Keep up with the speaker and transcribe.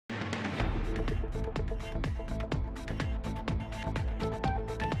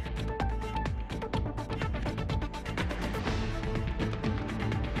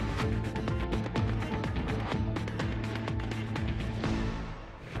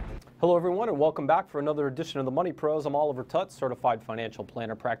Hello everyone and welcome back for another edition of the Money Pros. I'm Oliver Tutz, Certified Financial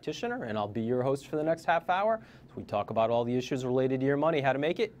Planner Practitioner, and I'll be your host for the next half hour as we talk about all the issues related to your money, how to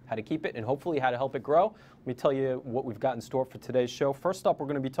make it, how to keep it, and hopefully how to help it grow. Let me tell you what we've got in store for today's show. First up, we're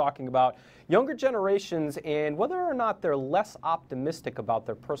going to be talking about younger generations and whether or not they're less optimistic about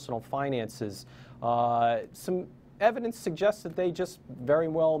their personal finances. Some evidence suggests that they just very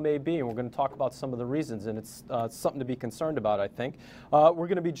well may be, and we're going to talk about some of the reasons, and it's something to be concerned about, I think. We're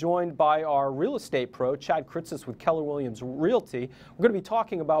going to be joined by our real estate pro, Chad Kritzas with Keller Realty. We're going to be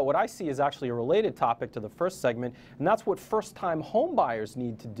talking about what I see as actually a related topic to the first segment, and that's what first-time home buyers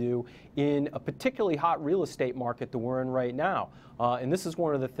need to do in a particularly hot real estate market that we're in right now. And this is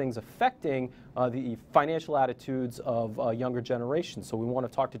one of the things affecting the financial attitudes of younger generations. So we want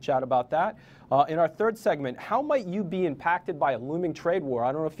to talk to Chad about that. In our third segment, how might you be impacted by a looming trade war?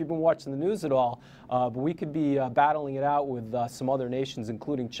 I don't know if you've been watching the news at all, but we could be battling it out with some other nations,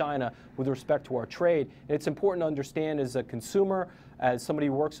 including China, with respect to our trade. And it's important to understand as a consumer, as somebody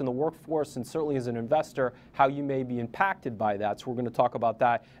who works in the workforce, and certainly as an investor, how you may be impacted by that. So we're going to talk about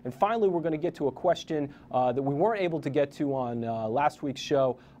that. And finally, we're going to get to a question that we weren't able to get to on last week's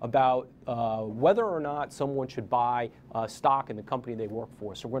show about whether or not someone should buy stock in the company they work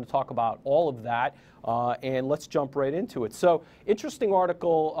for. So we're going to talk about all of that, and let's jump right into it. So, interesting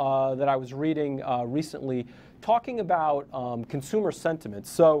article that I was reading recently talking about consumer sentiment.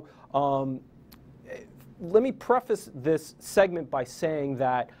 So, let me preface this segment by saying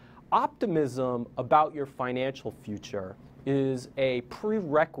that optimism about your financial future is a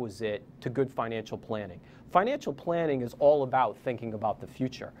prerequisite to good financial planning. Financial planning is all about thinking about the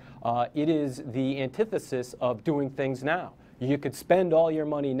future. It is the antithesis of doing things now. You could spend all your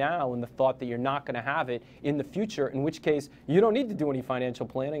money now in the thought that you're not going to have it in the future, in which case you don't need to do any financial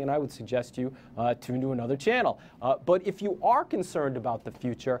planning, and I would suggest you tune to another channel. But if you are concerned about the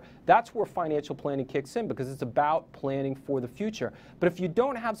future, that's where financial planning kicks in, because it's about planning for the future. But if you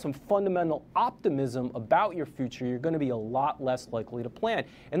don't have some fundamental optimism about your future, you're going to be a lot less likely to plan.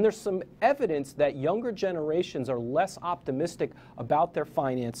 And there's some evidence that younger generations are less optimistic about their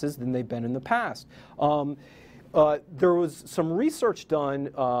finances than they've been in the past. There was some research done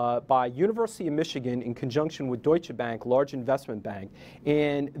by University of Michigan in conjunction with Deutsche Bank, large investment bank,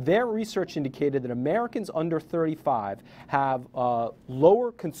 and their research indicated that Americans under 35 have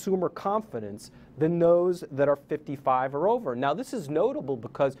lower consumer confidence than those that are 55 or over. Now, this is notable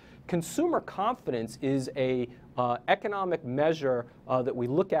because consumer confidence is a economic measure that we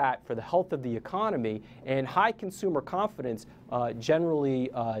look at for the health of the economy, and high consumer confidence generally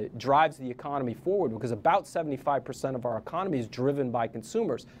drives the economy forward, because about 75% of our economy is driven by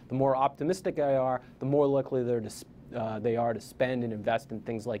consumers. The more optimistic they are, the more likely they are to spend and invest in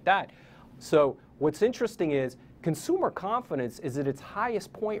things like that. So what's interesting is consumer confidence is at its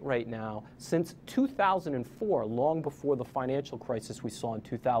highest point right now since 2004, long before the financial crisis we saw in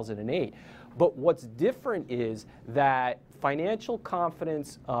 2008. But what's different is that financial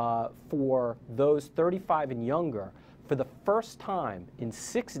confidence for those 35 and younger, for the first time in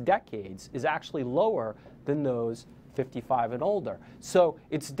 6 decades, is actually lower than those 55 and older. So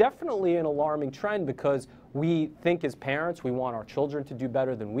it's definitely an alarming trend, because we think as parents we want our children to do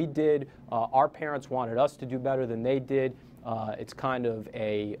better than we did. Our parents wanted us to do better than they did. It's kind of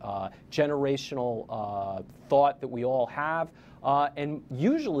a generational thought that we all have. And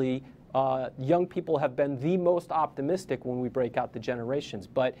usually young people have been the most optimistic when we break out the generations,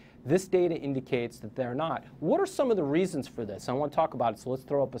 but this data indicates that they're not. What are some of the reasons for this? I want to talk about it, so let's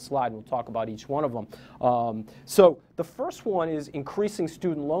throw up a slide and we'll talk about each one of them. So the first one is increasing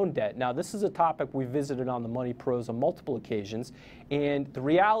student loan debt. Now, this is a topic we visited on the Money Pros on multiple occasions, and the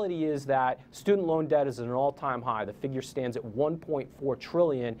reality is that student loan debt is at an all-time high. The figure stands at $1.4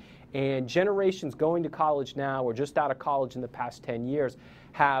 trillion, and generations going to college now or just out of college in the past 10 years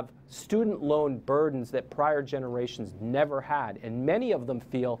have student loan burdens that prior generations never had, and many of them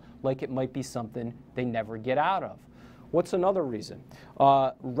feel like it might be something they never get out of. What's another reason?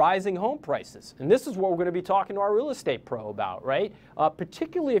 Rising home prices. And this is what we're going to be talking to our real estate pro about, right?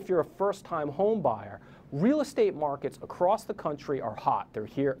 Particularly if you're a first-time home buyer. Real estate markets across the country are hot.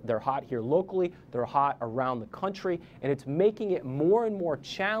 They're hot here locally, they're hot around the country, and it's making it more and more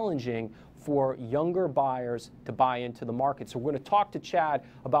challenging for younger buyers to buy into the market. So we're going to talk to Chad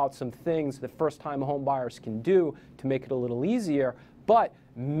about some things that first-time home buyers can do to make it a little easier. But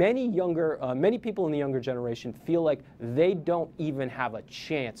many people in the younger generation feel like they don't even have a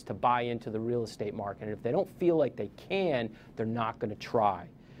chance to buy into the real estate market. And if they don't feel like they can, they're not going to try.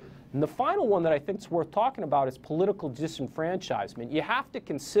 And the final one that I think is worth talking about is political disenfranchisement. You have to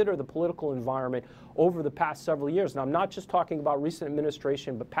consider the political environment over the past several years. And I'm not just talking about recent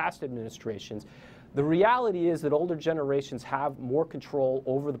administration, but past administrations. The reality is that older generations have more control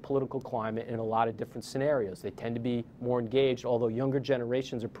over the political climate in a lot of different scenarios. They tend to be more engaged, although younger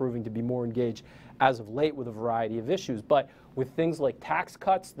generations are proving to be more engaged as of late with a variety of issues. But with things like tax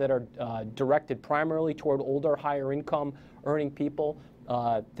cuts that are directed primarily toward older, higher income earning people,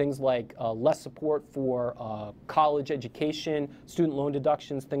 things like less support for college education, student loan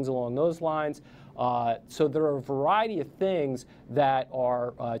deductions, things along those lines. So there are a variety of things that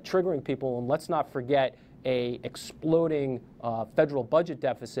are triggering people, and let's not forget a exploding federal budget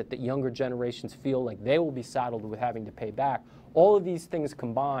deficit that younger generations feel like they will be saddled with having to pay back. All of these things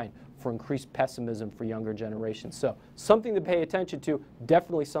combine for increased pessimism for younger generations. So something to pay attention to,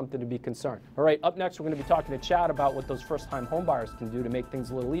 definitely something to be concerned. All right, up next we're going to be talking to Chad about what those first-time homebuyers can do to make things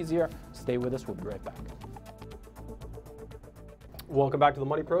a little easier. Stay with us, we'll be right back. Welcome back to the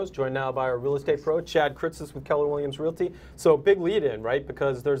Money Pros, joined now by our real estate pro, Chad Kritzas with Keller Realty. So big lead in, right?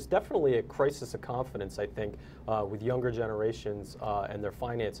 Because there's definitely a crisis of confidence, I think, with younger generations and their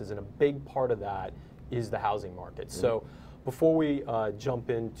finances, and a big part of that is the housing market. Mm-hmm. So before we jump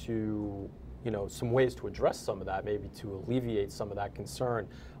into some ways to address some of that, maybe to alleviate some of that concern,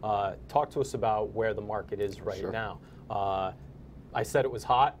 talk to us about where the market is right now. I said it was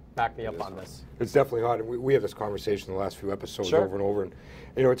hot. Back me up on this. It's definitely hot, and we have this conversation in the last few episodes over and over. And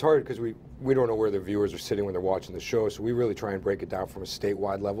it's hard because we don't know where the viewers are sitting when they're watching the show, so we really try and break it down from a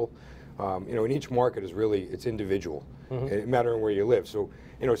statewide level. In each market it's individual, mattering where you live. So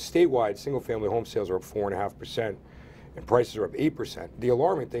statewide, single-family home sales are up 4.5%. And prices are up 8%. The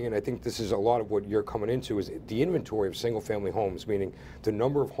alarming thing, and I think this is a lot of what you're coming into, is the inventory of single-family homes, meaning the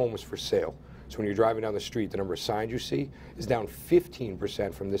number of homes for sale. So when you're driving down the street, the number of signs you see is down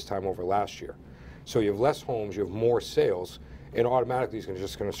 15% from this time over last year. So you have less homes, you have more sales, and automatically it's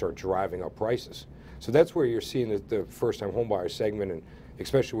just going to start driving up prices. So that's where you're seeing the first-time homebuyer segment, and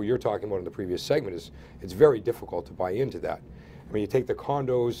especially what you're talking about in the previous segment, is it's very difficult to buy into that. I mean, you take the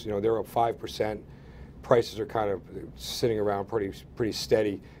condos, they're up 5%. Prices are kind of sitting around pretty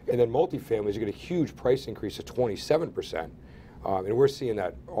steady. And then multifamilies, you get a huge price increase of 27%. And we're seeing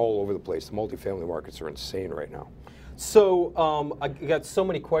that all over the place. The multifamily markets are insane right now. So I got so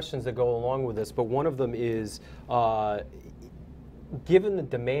many questions that go along with this, but one of them is, given the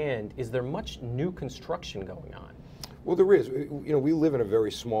demand, is there much new construction going on? Well, there is. We live in a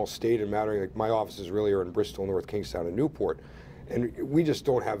very small state, and mattering, like my offices really are in Bristol, North Kingstown, and Newport, and we just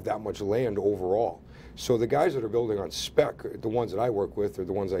don't have that much land overall. So the guys that are building on spec, the ones that I work with, or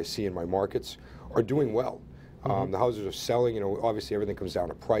the ones I see in my markets, are doing well. The houses are selling. Obviously everything comes down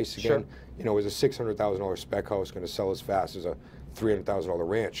to price again. Sure. Is a $600,000 spec house going to sell as fast as a $300,000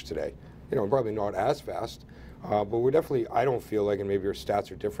 ranch today? Probably not as fast. But we're definitely, I don't feel like, and maybe your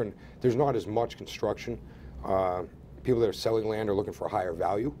stats are different, there's not as much construction. People that are selling land are looking for a higher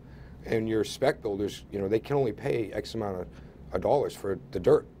value. And your spec builders, they can only pay X amount of dollars for the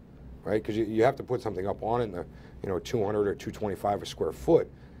dirt, right? Because you have to put something up on it, in the 200 or 225 a square foot.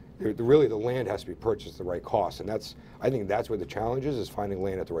 Really, the land has to be purchased at the right cost, and I think that's where the challenge is finding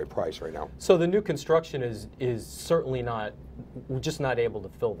land at the right price right now. So the new construction is certainly we're just not able to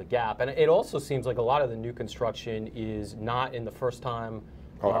fill the gap, and it also seems like a lot of the new construction is not in the first-time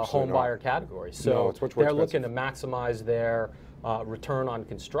home buyer category. So it's much more they're expensive. looking to maximize their return on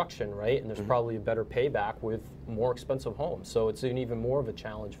construction, right? And there's probably a better payback with more expensive homes. So it's even more of a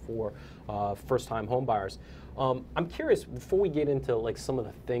challenge for first-time home buyers. I'm curious, before we get into some of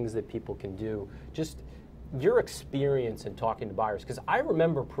the things that people can do, just your experience in talking to buyers, because I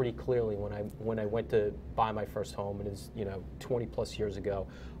remember pretty clearly when I went to buy my first home, and it's 20 plus years ago,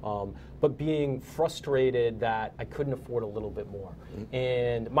 but being frustrated that I couldn't afford a little bit more.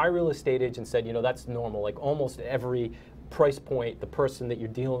 And my real estate agent said, that's normal. Like almost every price point, the person that you're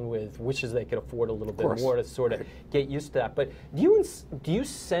dealing with wishes they could afford a little bit more to sort of get used to that. But do you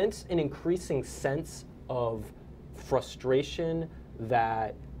sense an increasing sense of frustration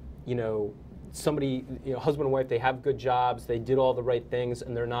that somebody, husband and wife, they have good jobs, they did all the right things,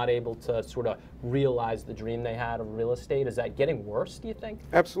 and they're not able to sort of realize the dream they had of real estate? Is that getting worse, do you think?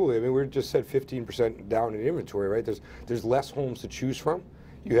 Absolutely. I mean, we just said 15% down in inventory, right? There's less homes to choose from.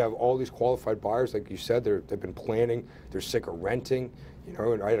 You have all these qualified buyers, like you said, they've been planning, they're sick of renting.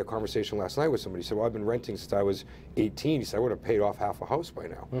 And I had a conversation last night with somebody. He said, well, I've been renting since I was 18. He said, I would have paid off half a house by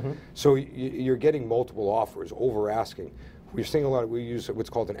now. So you're getting multiple offers, over asking. we're seeing a lot. We use what's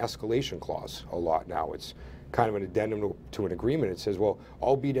called an escalation clause a lot now. It's kind of an addendum to an agreement. It says, well,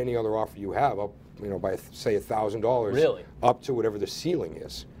 I'll beat any other offer you have up, by say $1,000, really, up to whatever the ceiling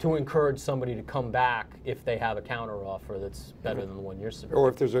is, to encourage somebody to come back if they have a counter offer that's better than the one you're submitting. Or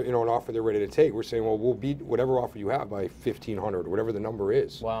if there's an offer they're ready to take, we're saying, well, we'll beat whatever offer you have by $1,500 or whatever the number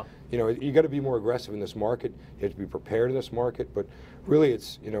is. Wow. You got to be more aggressive in this market. You have to be prepared in this market. But really,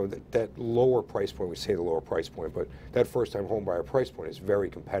 it's that lower price point. We say the lower price point, but that first-time home buyer price point is very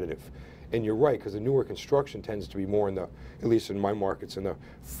competitive. And you're right, because the newer construction tends to be more in the, at least in my markets, in the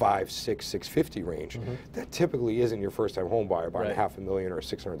 5, 6, 650 range. Mm-hmm. That typically isn't your first-time home buyer buying $500,000 or a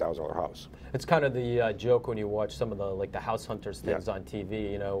 $600,000 house. It's kind of the joke when you watch some of the house hunters things on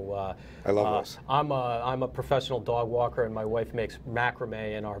TV. I love those. I'm a professional dog walker, and my wife makes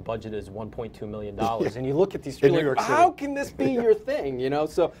macrame, and our budget is $1.2 million. And you look at these people, like, how can this be your thing?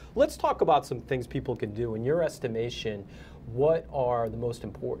 So let's talk about some things people can do. In your estimation, what are the most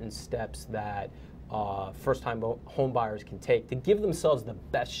important steps that first-time home buyers can take to give themselves the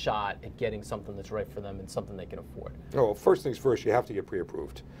best shot at getting something that's right for them and something they can afford? Oh, well, first things first, you have to get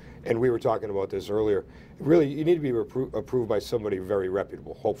pre-approved. And we were talking about this earlier. Really, you need to be approved by somebody very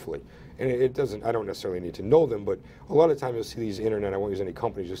reputable, hopefully. And it doesn't, I don't necessarily need to know them, but a lot of times you'll see these internet, I won't use any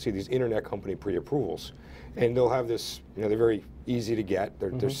companies, you'll see these internet company pre-approvals. And they'll have this, they're very easy to get,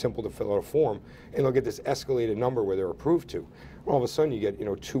 they're simple to fill out a form, and they'll get this escalated number where they're approved to. Well, all of a sudden you get,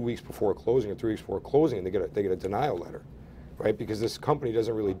 2 weeks before closing or 3 weeks before closing, and they get a denial letter, right? Because this company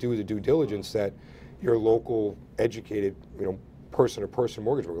doesn't really do the due diligence that your local educated, person-to-person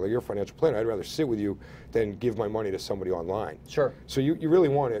mortgage broker, like your financial planner. I'd rather sit with you than give my money to somebody online. Sure. So you really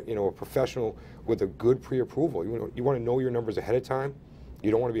want a professional with a good pre-approval. You want to know your numbers ahead of time. You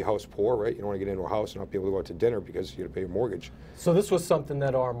don't want to be house poor, right? You don't want to get into a house and not be able to go out to dinner because you got to pay your mortgage. So this was something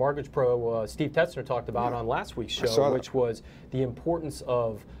that our mortgage pro, Steve Tetzner, talked about on last week's show, which was the importance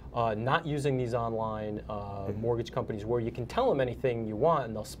of not using these online mortgage companies where you can tell them anything you want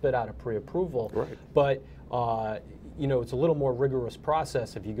and they'll spit out a pre-approval. Right. But it's a little more rigorous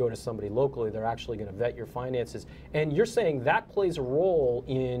process. If you go to somebody locally, they're actually going to vet your finances. And you're saying that plays a role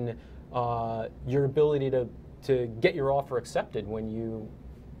in your ability to get your offer accepted when you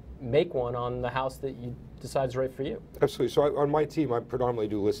make one on the house that you decide is right for you. Absolutely. So on my team, I predominantly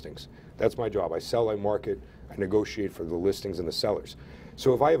do listings. That's my job. I sell, I market, I negotiate for the listings and the sellers.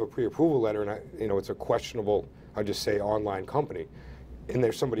 So if I have a pre-approval letter and it's a questionable, I'll just say online company, and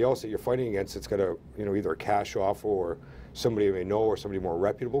there's somebody else that you're fighting against that's got either a cash offer or somebody you may know or somebody more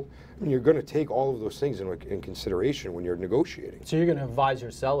reputable, you're going to take all of those things in consideration when you're negotiating. So you're going to advise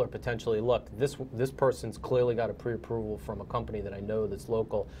your seller potentially, look, this person's clearly got a pre-approval from a company that I know that's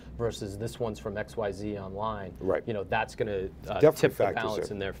local versus this one's from XYZ online. Right. That's going to tip the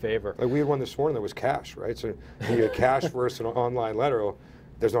balance in their favor. Like we had one this morning that was cash, right? So you get cash versus an online letter.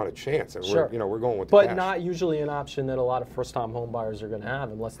 There's not a chance. Sure. We're going with the cash. But not usually an option that a lot of first-time home buyers are going to have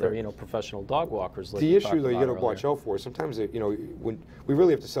unless they're professional dog walkers. The issue though you got to watch out for is sometimes when we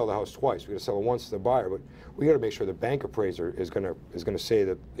really have to sell the house twice. We got to sell it once to the buyer, but we got to make sure the bank appraiser is going to say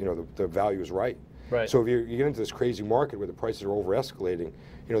that the value is right. Right. So if you get into this crazy market where the prices are over escalating,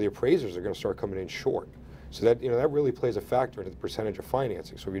 the appraisers are going to start coming in short. So that that really plays a factor into the percentage of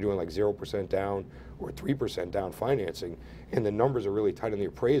financing. So if you're doing like 0% down or 3% down financing, and the numbers are really tight in the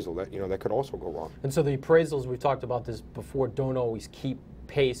appraisal, that that could also go wrong. And so the appraisals, we've talked about this before, don't always keep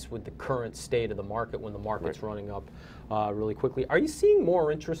pace with the current state of the market when the market's running up really quickly. Are you seeing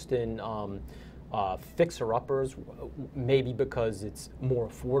more interest in fixer-uppers, maybe because it's more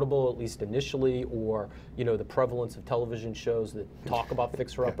affordable, at least initially, or the prevalence of television shows that talk about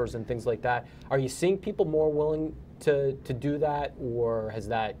fixer-uppers and things like that? Are you seeing people more willing to do that, or has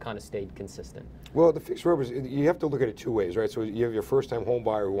that kind of stayed consistent? Well, the fixer-uppers, you have to look at it two ways, right? So you have your first-time home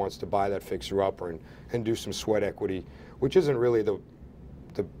buyer who wants to buy that fixer-upper and do some sweat equity, which isn't really the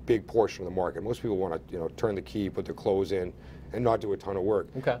big portion of the market. Most people want to turn the key, put their clothes in, and not do a ton of work.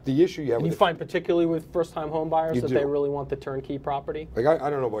 Okay. The issue you have you find particularly with first-time home buyers that they really want the turnkey property? Like I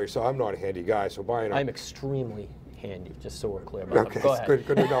don't know about yourself, I'm not a handy guy, so buying I'm extremely handy, just so we're clear about it. Go ahead.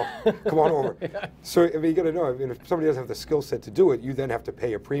 Good to know. Come on over. So you got to know, if somebody doesn't have the skill set to do it, you then have to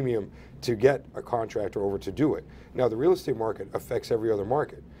pay a premium to get a contractor over to do it. Now, the real estate market affects every other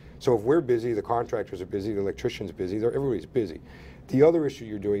market. So if we're busy, the contractors are busy, the electrician's busy, everybody's busy. The other issue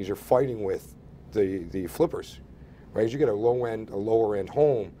you're doing is you're fighting with the flippers, right? You get a lower end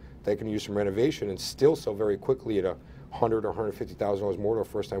home that can use some renovation and still sell very quickly at $100,000 or $150,000 more to a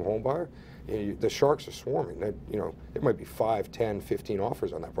first-time home buyer. the sharks are swarming. That, there might be 5, 10, 15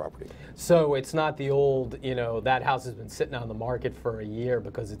 offers on that property. So it's not the old, that house has been sitting on the market for a year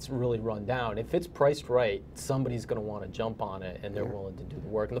because it's really run down. If it's priced right, somebody's going to want to jump on it, and they're willing to do the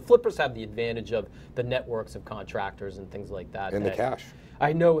work. And the flippers have the advantage of the networks of contractors and things like that. And the cash.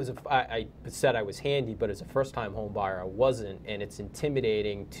 I know I said I was handy, but as a first-time home buyer, I wasn't, and it's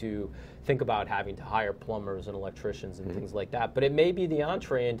intimidating to think about having to hire plumbers and electricians and things like that. But it may be the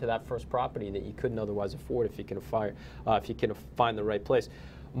entree into that first property that you couldn't otherwise afford if you can find the right place.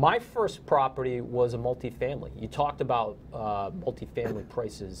 My first property was a multifamily. You talked about multifamily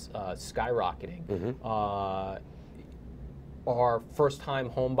prices skyrocketing. Are first-time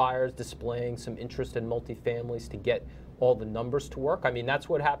home buyers displaying some interest in multifamilies to get all the numbers to work? I mean, that's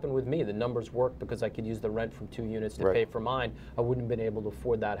what happened with me. The numbers worked because I could use the rent from 2 units to pay for mine. I wouldn't have been able to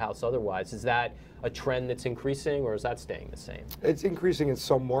afford that house otherwise. Is that a trend that's increasing, or is that staying the same? It's increasing in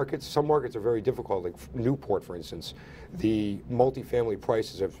some markets. Some markets are very difficult, like Newport, for instance. The multifamily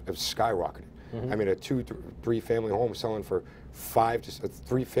prices have skyrocketed. I mean, a 2, 3 family home selling for a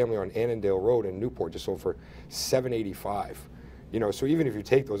 3 family on Annandale Road in Newport just sold for $785. So even if you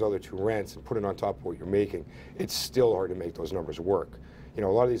take those other 2 rents and put it on top of what you're making, it's still hard to make those numbers work. A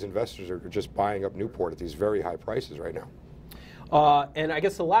lot of these investors are just buying up Newport at these very high prices right now. And I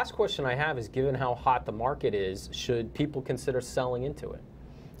guess the last question I have is, given how hot the market is, should people consider selling into it?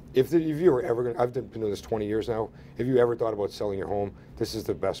 If you were ever I've been doing this 20 years now, if you ever thought about selling your home, this is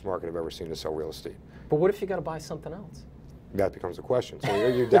the best market I've ever seen to sell real estate. But what if you got to buy something else? That becomes the question. So are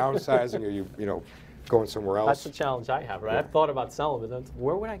you downsizing, or you going somewhere else? That's the challenge I have, right? I've thought about selling, but then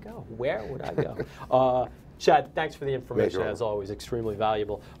where would I go? Where would I go? Chad, thanks for the information, as always, extremely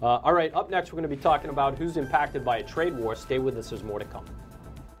valuable. All right, up next, we're going to be talking about who's impacted by a trade war. Stay with us, there's more to come.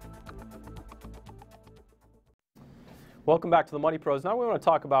 Welcome back to the Money Pros. Now we want to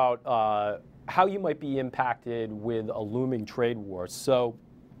talk about how you might be impacted with a looming trade war. So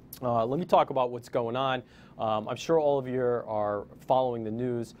let me talk about what's going on. I'm sure all of you are following the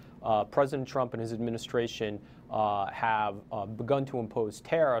news. President Trump and his administration have begun to impose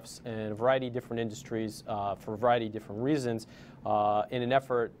tariffs in a variety of different industries for a variety of different reasons in an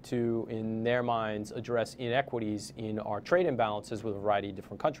effort to, in their minds, address inequities in our trade imbalances with a variety of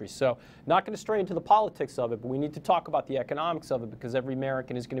different countries. So not going to stray into the politics of it, but we need to talk about the economics of it, because every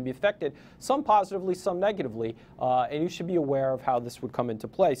American is going to be affected, some positively, some negatively, and you should be aware of how this would come into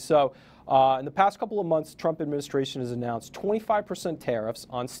play. So in the past couple of months, the Trump administration has announced 25% tariffs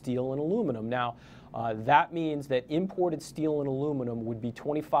on steel and aluminum. Now, that means that imported steel and aluminum would be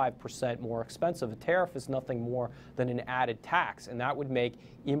 25% more expensive. A tariff is nothing more than an added tax, and that would make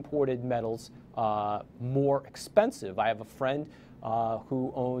imported metals more expensive. I have a friend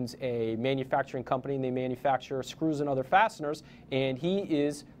who owns a manufacturing company, and they manufacture screws and other fasteners, and he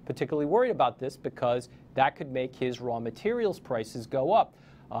is particularly worried about this because that could make his raw materials prices go up.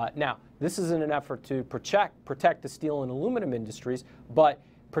 Now, this is in an effort to protect the steel and aluminum industries, but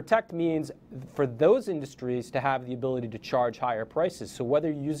protect means for those industries to have the ability to charge higher prices. So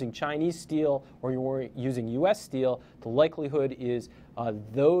whether you're using Chinese steel or you're using U.S. steel, the likelihood is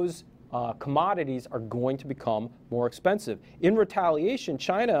those commodities are going to become more expensive. In retaliation,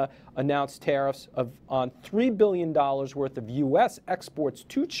 China announced tariffs on $3 billion worth of U.S. exports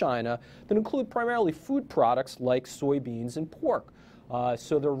to China that include primarily food products like soybeans and pork.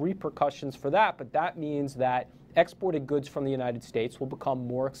 So there are repercussions for that, but that means that exported goods from the United States will become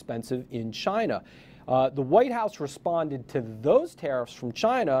more expensive in China. The White House responded to those tariffs from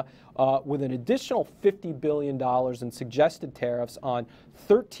China with an additional $50 billion in suggested tariffs on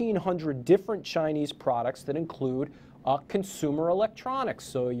 1,300 different Chinese products that include consumer electronics.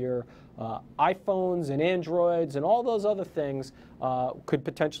 So your iPhones and Androids and all those other things could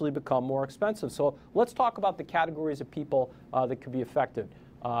potentially become more expensive. So let's talk about the categories of people that could be affected.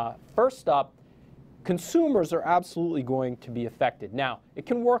 First up, consumers are absolutely going to be affected. Now, it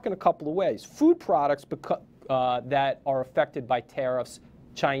can work in a couple of ways. Food products that are affected by tariffs,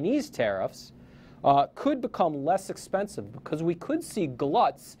 Chinese tariffs, could become less expensive because we could see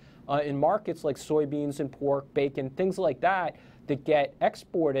gluts in markets like soybeans and pork, bacon, things like that that get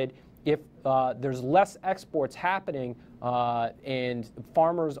exported. If there's less exports happening and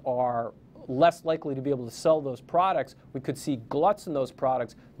farmers are less likely to be able to sell those products, we could see gluts in those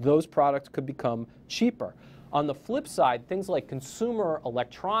products. Those products could become cheaper. On the flip side, things like consumer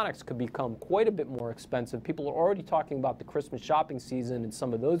electronics could become quite a bit more expensive. People are already talking about the Christmas shopping season and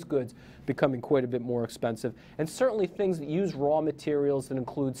some of those goods becoming quite a bit more expensive. And certainly things that use raw materials that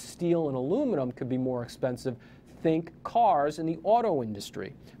include steel and aluminum could be more expensive. Think cars and the auto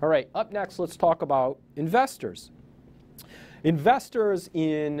industry. All right, up next, let's talk about investors. Investors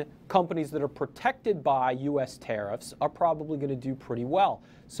in companies that are protected by U.S. tariffs are probably going to do pretty well.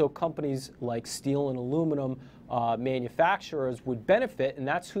 So companies like steel and aluminum manufacturers would benefit, and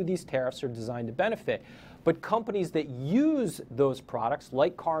that's who these tariffs are designed to benefit. But companies that use those products,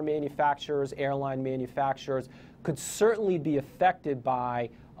 like car manufacturers, airline manufacturers, could certainly be affected by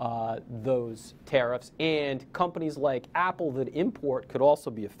those tariffs, and companies like Apple that import could also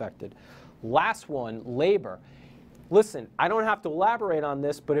be affected. Last one, labor. Listen, I don't have to elaborate on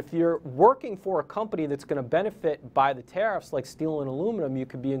this, but if you're working for a company that's going to benefit by the tariffs like steel and aluminum, you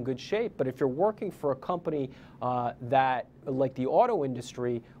could be in good shape. But if you're working for a company that, like the auto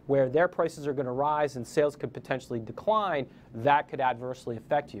industry, where their prices are going to rise and sales could potentially decline, that could adversely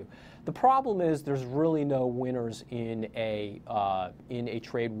affect you. The problem is there's really no winners in a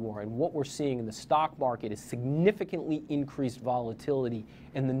trade war, and what we're seeing in the stock market is significantly increased volatility,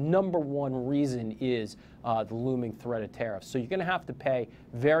 and the number one reason is the looming threat of tariffs. So you're going to have to pay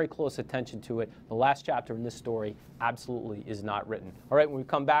very close attention to it. The last chapter in this story absolutely is not written. All right, when we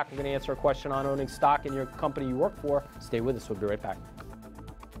come back, we're going to answer a question on owning stock in your company you work for. Stay with us. We'll be right back.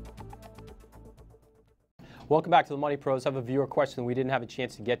 Welcome back to the Money Pros. I have a viewer question we didn't have a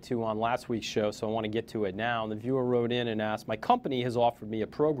chance to get to on last week's show, so I want to get to it now. And the viewer wrote in and asked, my company has offered me a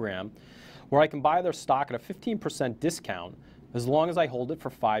program where I can buy their stock at a 15% discount as long as I hold it for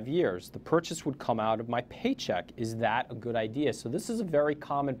 5 years. The purchase would come out of my paycheck. Is that a good idea? So this is a very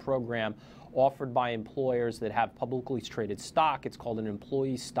common program offered by employers that have publicly traded stock. It's called an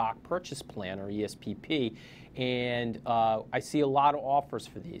Employee Stock Purchase Plan, or ESPP, and I see a lot of offers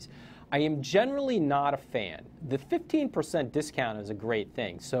for these. I am generally not a fan. The 15% discount is a great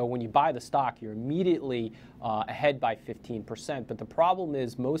thing. So when you buy the stock, you're immediately ahead by 15%. But the problem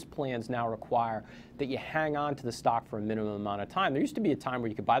is most plans now require that you hang on to the stock for a minimum amount of time. There used to be a time where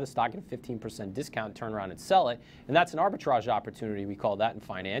you could buy the stock at a 15% discount, turn around and sell it. And that's an arbitrage opportunity. We call that in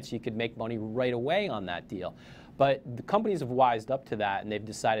finance. You could make money right away on that deal. But the companies have wised up to that, and they've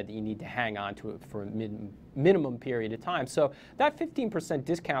decided that you need to hang on to it for a minimum period of time. So that 15%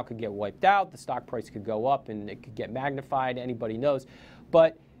 discount could get wiped out, the stock price could go up, and it could get magnified, anybody knows.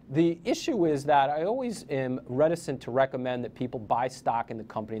 But the issue is that I always am reticent to recommend that people buy stock in the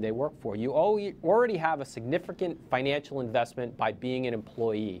company they work for. You already have a significant financial investment by being an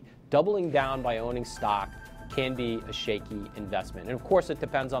employee. Doubling down by owning stock can be a shaky investment. And of course, it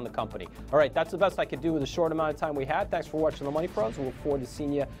depends on the company. All right, that's the best I could do with the short amount of time we had. Thanks for watching the Money Pros. We look forward to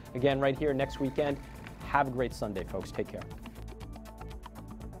seeing you again right here next weekend. Have a great Sunday, folks. Take care.